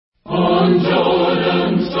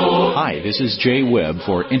Hi, this is Jay Webb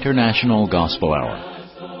for International Gospel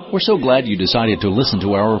Hour. We're so glad you decided to listen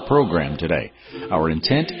to our program today. Our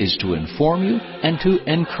intent is to inform you and to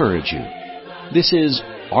encourage you. This is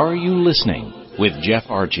Are You Listening? With Jeff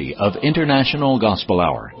Archie of International Gospel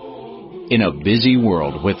Hour. In a busy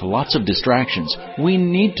world with lots of distractions, we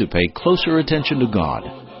need to pay closer attention to God.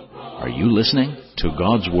 Are you listening to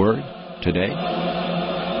God's Word today?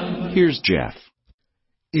 Here's Jeff.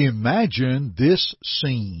 Imagine this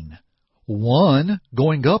scene. One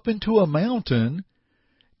going up into a mountain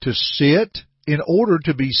to sit in order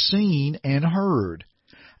to be seen and heard.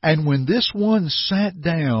 And when this one sat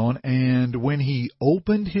down and when he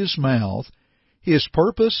opened his mouth, his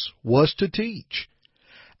purpose was to teach.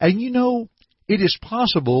 And you know, it is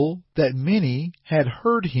possible that many had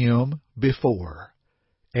heard him before.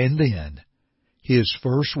 And then, his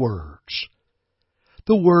first words.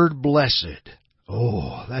 The word blessed.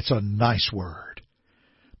 Oh, that's a nice word.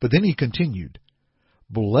 But then he continued,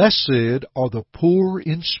 Blessed are the poor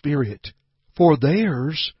in spirit, for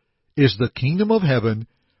theirs is the kingdom of heaven.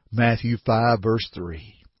 Matthew 5, verse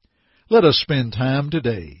 3. Let us spend time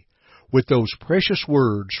today with those precious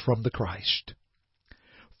words from the Christ.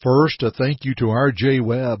 First, a thank you to our Jay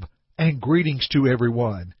Webb, and greetings to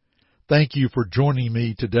everyone. Thank you for joining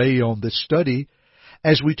me today on this study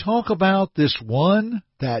as we talk about this one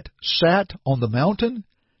that sat on the mountain,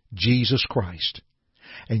 Jesus Christ.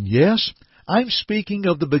 And yes, I'm speaking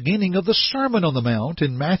of the beginning of the Sermon on the Mount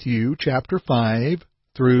in Matthew chapter 5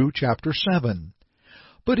 through chapter 7.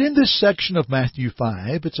 But in this section of Matthew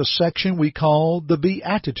 5, it's a section we call the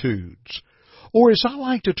Beatitudes, or as I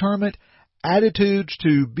like to term it, attitudes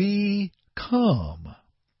to become.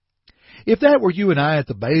 If that were you and I at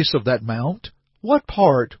the base of that mount, what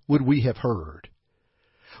part would we have heard?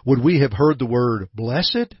 Would we have heard the word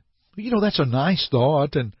blessed? You know, that's a nice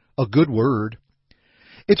thought and a good word.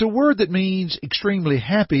 It's a word that means extremely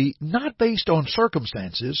happy, not based on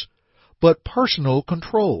circumstances, but personal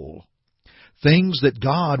control. Things that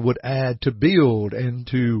God would add to build and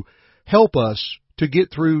to help us to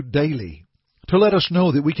get through daily, to let us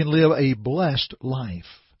know that we can live a blessed life.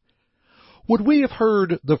 Would we have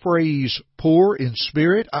heard the phrase poor in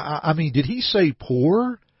spirit? I mean, did he say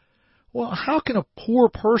poor? Well, how can a poor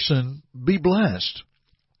person be blessed?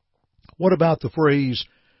 What about the phrase,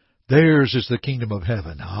 theirs is the kingdom of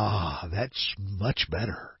heaven? That's much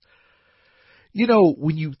better. You know,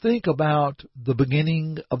 when you think about the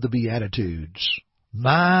beginning of the Beatitudes,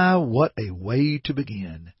 my, what a way to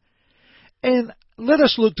begin. And let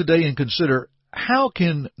us look today and consider how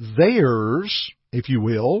can theirs, if you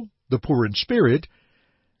will, the poor in spirit,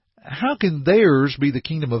 how can theirs be the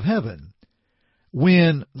kingdom of heaven?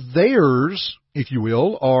 When theirs, if you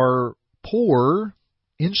will, are poor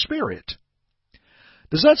in spirit.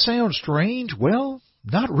 Does that sound strange? Well,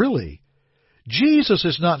 not really. Jesus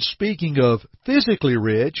is not speaking of physically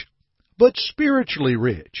rich, but spiritually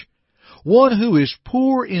rich. One who is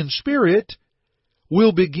poor in spirit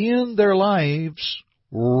will begin their lives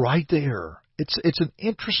right there. It's an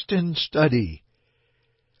interesting study.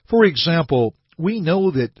 For example, we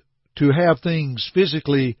know that to have things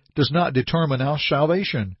physically does not determine our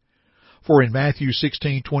salvation. For in Matthew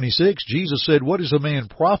 16:26, Jesus said, What is a man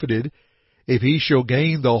profited if he shall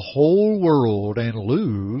gain the whole world and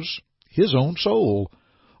lose his own soul?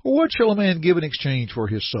 Or what shall a man give in exchange for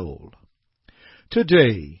his soul?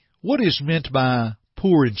 Today, what is meant by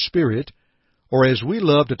poor in spirit, or as we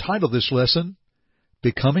love to title this lesson,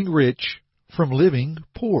 Becoming Rich from Living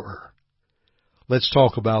Poor? Let's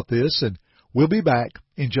talk about this, and we'll be back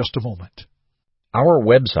in just a moment. Our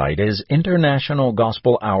website is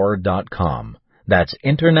internationalgospelhour.com. That's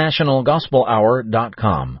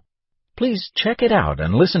internationalgospelhour.com. Please check it out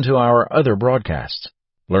and listen to our other broadcasts.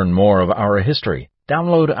 Learn more of our history,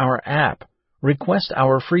 download our app, request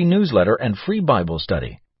our free newsletter and free Bible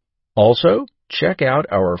study. Also, check out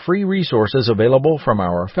our free resources available from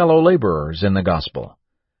our fellow laborers in the gospel.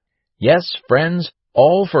 Yes, friends,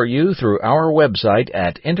 all for you through our website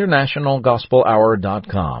at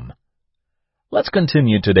internationalgospelhour.com. Let's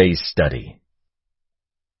continue today's study.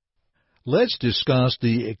 Let's discuss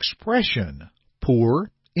the expression, poor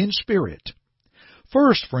in spirit.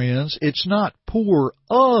 First, friends, it's not poor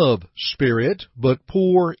of spirit, but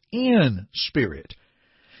poor in spirit.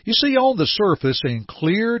 You see, on the surface and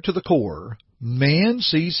clear to the core, man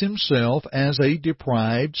sees himself as a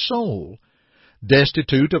deprived soul,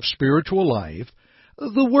 destitute of spiritual life.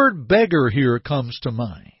 The word beggar here comes to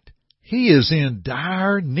mind. He is in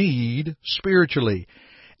dire need spiritually,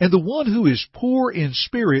 and the one who is poor in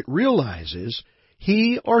spirit realizes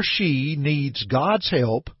he or she needs God's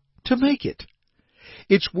help to make it.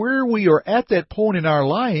 It's where we are at that point in our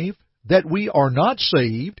life that we are not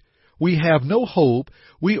saved, we have no hope,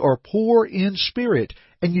 we are poor in spirit.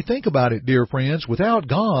 And you think about it, dear friends, without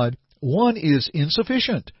God, one is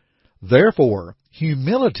insufficient. Therefore,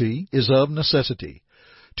 humility is of necessity.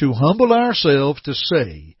 To humble ourselves to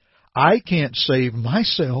say, I can't save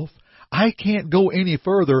myself, I can't go any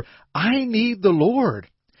further, I need the Lord.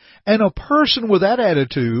 And a person with that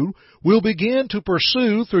attitude will begin to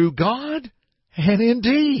pursue through God, and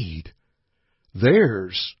indeed,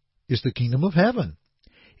 theirs is the kingdom of heaven.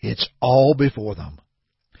 It's all before them.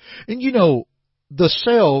 And you know, the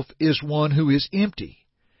self is one who is empty,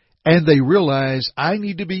 and they realize I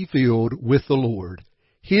need to be filled with the Lord,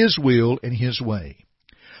 His will and His way.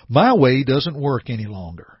 My way doesn't work any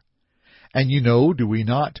longer. And you know, do we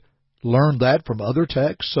not learn that from other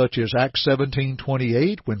texts, such as Acts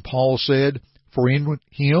 17:28, when Paul said, For in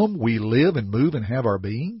Him we live and move and have our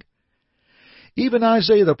being? Even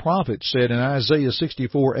Isaiah the prophet said in Isaiah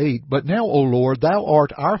 64:8, But now, O Lord, Thou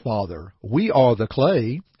art our Father, we are the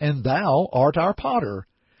clay, and Thou art our potter,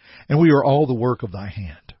 and we are all the work of Thy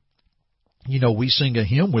hand. You know, we sing a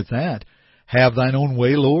hymn with that. Have Thine own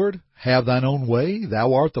way, Lord, have Thine own way,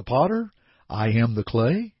 Thou art the potter, I am the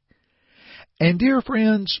clay. And dear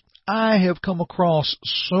friends, I have come across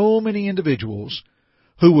so many individuals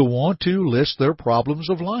who will want to list their problems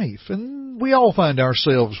of life, and we all find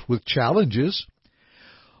ourselves with challenges.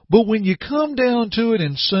 But when you come down to it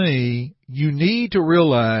and say, you need to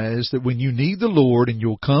realize that when you need the Lord and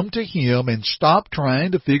you'll come to Him and stop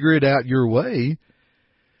trying to figure it out your way,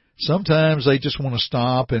 sometimes they just want to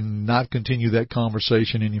stop and not continue that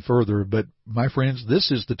conversation any further. But, my friends,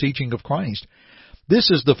 this is the teaching of Christ.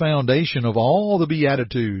 This is the foundation of all the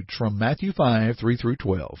Beatitudes from Matthew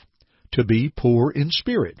 5:3-12. To be poor in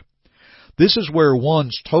spirit. This is where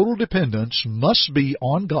one's total dependence must be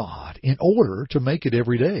on God in order to make it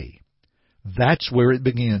every day. That's where it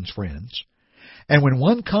begins, friends. And when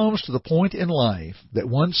one comes to the point in life that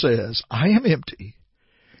one says, I am empty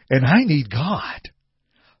and I need God,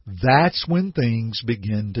 that's when things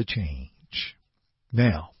begin to change.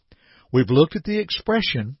 Now, we've looked at the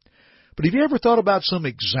expression, but have you ever thought about some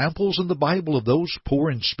examples in the Bible of those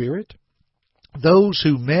poor in spirit? Those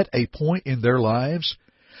who met a point in their lives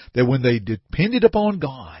that when they depended upon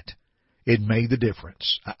God, it made the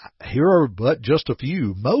difference. Here are but just a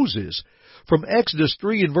few. Moses, from Exodus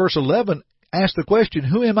 3 and verse 11, asked the question,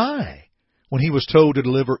 Who am I? When he was told to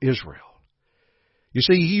deliver Israel. You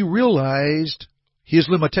see, he realized his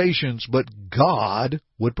limitations, but God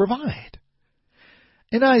would provide.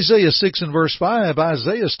 In Isaiah 6 and verse 5,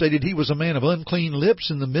 Isaiah stated he was a man of unclean lips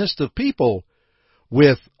in the midst of people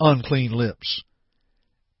with unclean lips.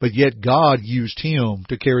 But yet God used him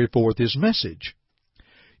to carry forth His message.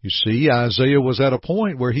 You see, Isaiah was at a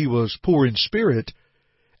point where he was poor in spirit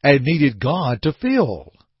and needed God to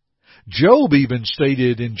fill. Job even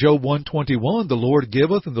stated in Job 1:21, The Lord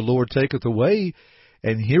giveth and the Lord taketh away.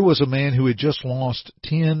 And here was a man who had just lost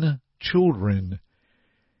 10 children.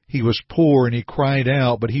 He was poor and he cried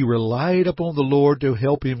out, but he relied upon the Lord to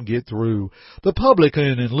help him get through. The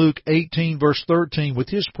publican in Luke 18 verse 13 with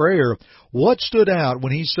his prayer, what stood out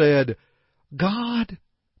when he said, God,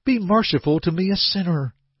 be merciful to me a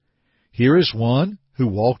sinner? Here is one who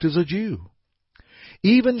walked as a Jew.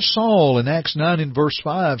 Even Saul in Acts 9 and verse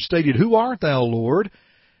 5 stated, Who art thou, Lord?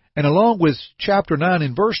 And along with chapter 9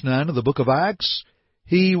 and verse 9 of the book of Acts,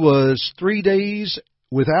 he was 3 days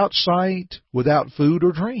without sight, without food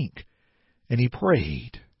or drink, and he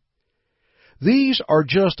prayed. These are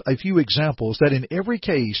just a few examples that in every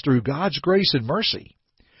case, through God's grace and mercy,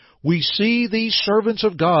 we see these servants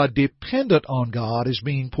of God dependent on God as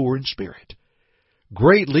being poor in spirit.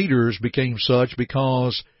 Great leaders became such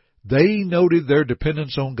because they noted their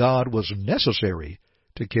dependence on God was necessary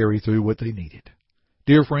to carry through what they needed.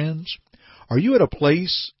 Dear friends, are you at a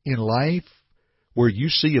place in life where you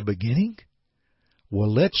see a beginning?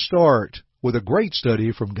 Well, let's start with a great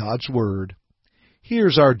study from God's Word.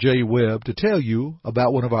 Here's our Jay Webb to tell you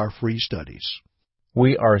about one of our free studies.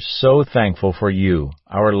 We are so thankful for you,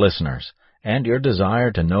 our listeners, and your desire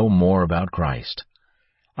to know more about Christ.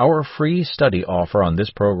 Our free study offer on this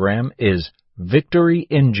program is Victory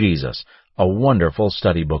in Jesus, a wonderful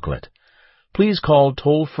study booklet. Please call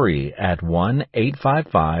toll-free at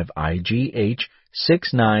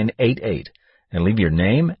 1-855-IGH-6988 and leave your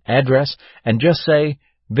name, address, and just say,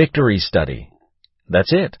 Victory Study.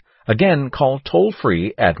 That's it. Again, call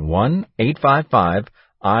toll-free at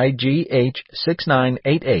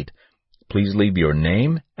 1-855-IGH-6988. Please leave your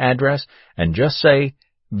name, address, and just say,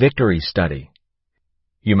 Victory Study.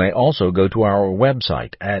 You may also go to our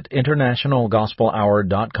website at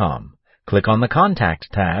internationalgospelhour.com. Click on the Contact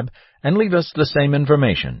tab and leave us the same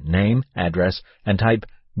information, name, address, and type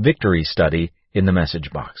Victory Study in the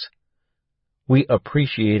message box. We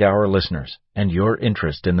appreciate our listeners and your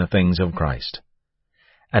interest in the things of Christ.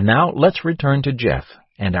 And now let's return to Jeff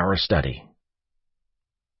and our study.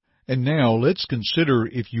 And now let's consider,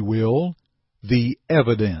 if you will, the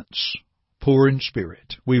evidence, poor in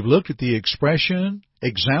spirit. We've looked at the expression,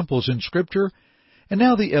 examples in Scripture, and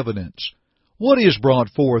now the evidence. What is brought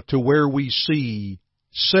forth to where we see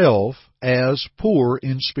self as poor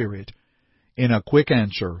in spirit? In a quick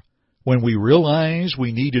answer, when we realized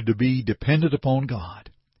we needed to be dependent upon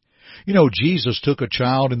God. You know, Jesus took a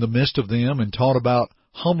child in the midst of them and taught about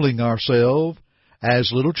humbling ourselves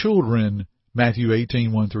as little children, Matthew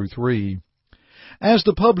 18:1-3. As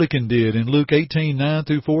the publican did in Luke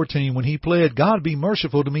 18:9-14 when he pled, God be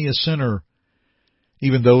merciful to me, a sinner.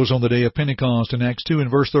 Even those on the day of Pentecost in Acts 2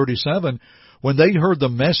 and verse 37, when they heard the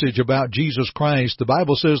message about Jesus Christ, the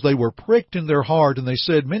Bible says they were pricked in their heart and they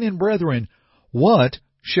said, Men and brethren, what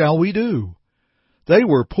shall we do? They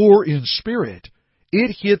were poor in spirit.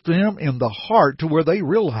 It hit them in the heart to where they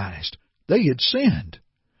realized they had sinned.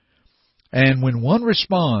 And when one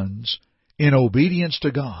responds in obedience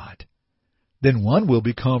to God, then one will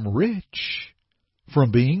become rich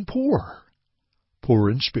from being poor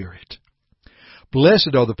in spirit.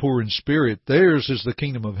 Blessed are the poor in spirit. Theirs is the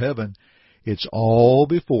kingdom of heaven. It's all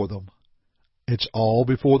before them. It's all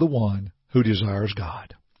before the one who desires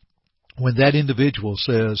God. When that individual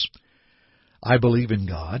says, I believe in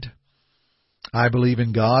God. I believe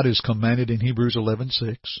in God as commanded in Hebrews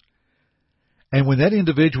 11:6. And when that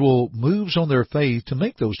individual moves on their faith to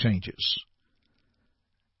make those changes,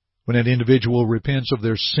 when that individual repents of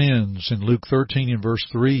their sins in Luke 13 and verse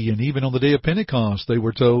 3, and even on the day of Pentecost they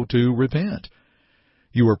were told to repent.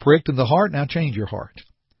 You were pricked in the heart, now change your heart.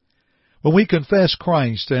 When we confess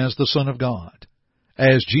Christ as the Son of God,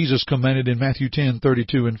 as Jesus commanded in Matthew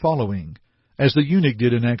 10:32 and following, as the eunuch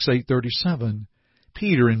did in Acts 8:37,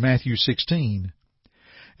 Peter in Matthew 16.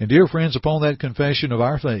 And dear friends, upon that confession of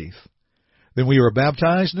our faith, then we are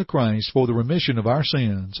baptized into Christ for the remission of our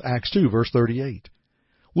sins, Acts 2 verse 38.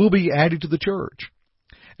 We'll be added to the church.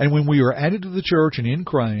 And when we are added to the church and in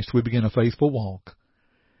Christ, we begin a faithful walk.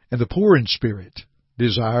 And the poor in spirit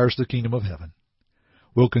desires the kingdom of heaven.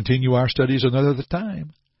 We'll continue our studies another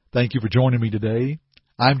time. Thank you for joining me today.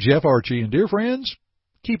 I'm Jeff Archie, and dear friends,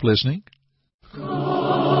 keep listening.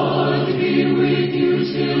 God be with you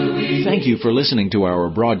till we... Thank you for listening to our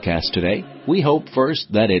broadcast today. We hope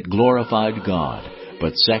first that it glorified God,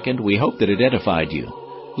 but second, we hope that it edified you.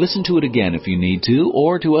 Listen to it again if you need to,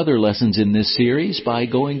 or to other lessons in this series by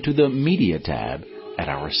going to the Media tab at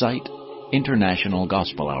our site,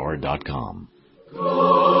 internationalgospelhour.com.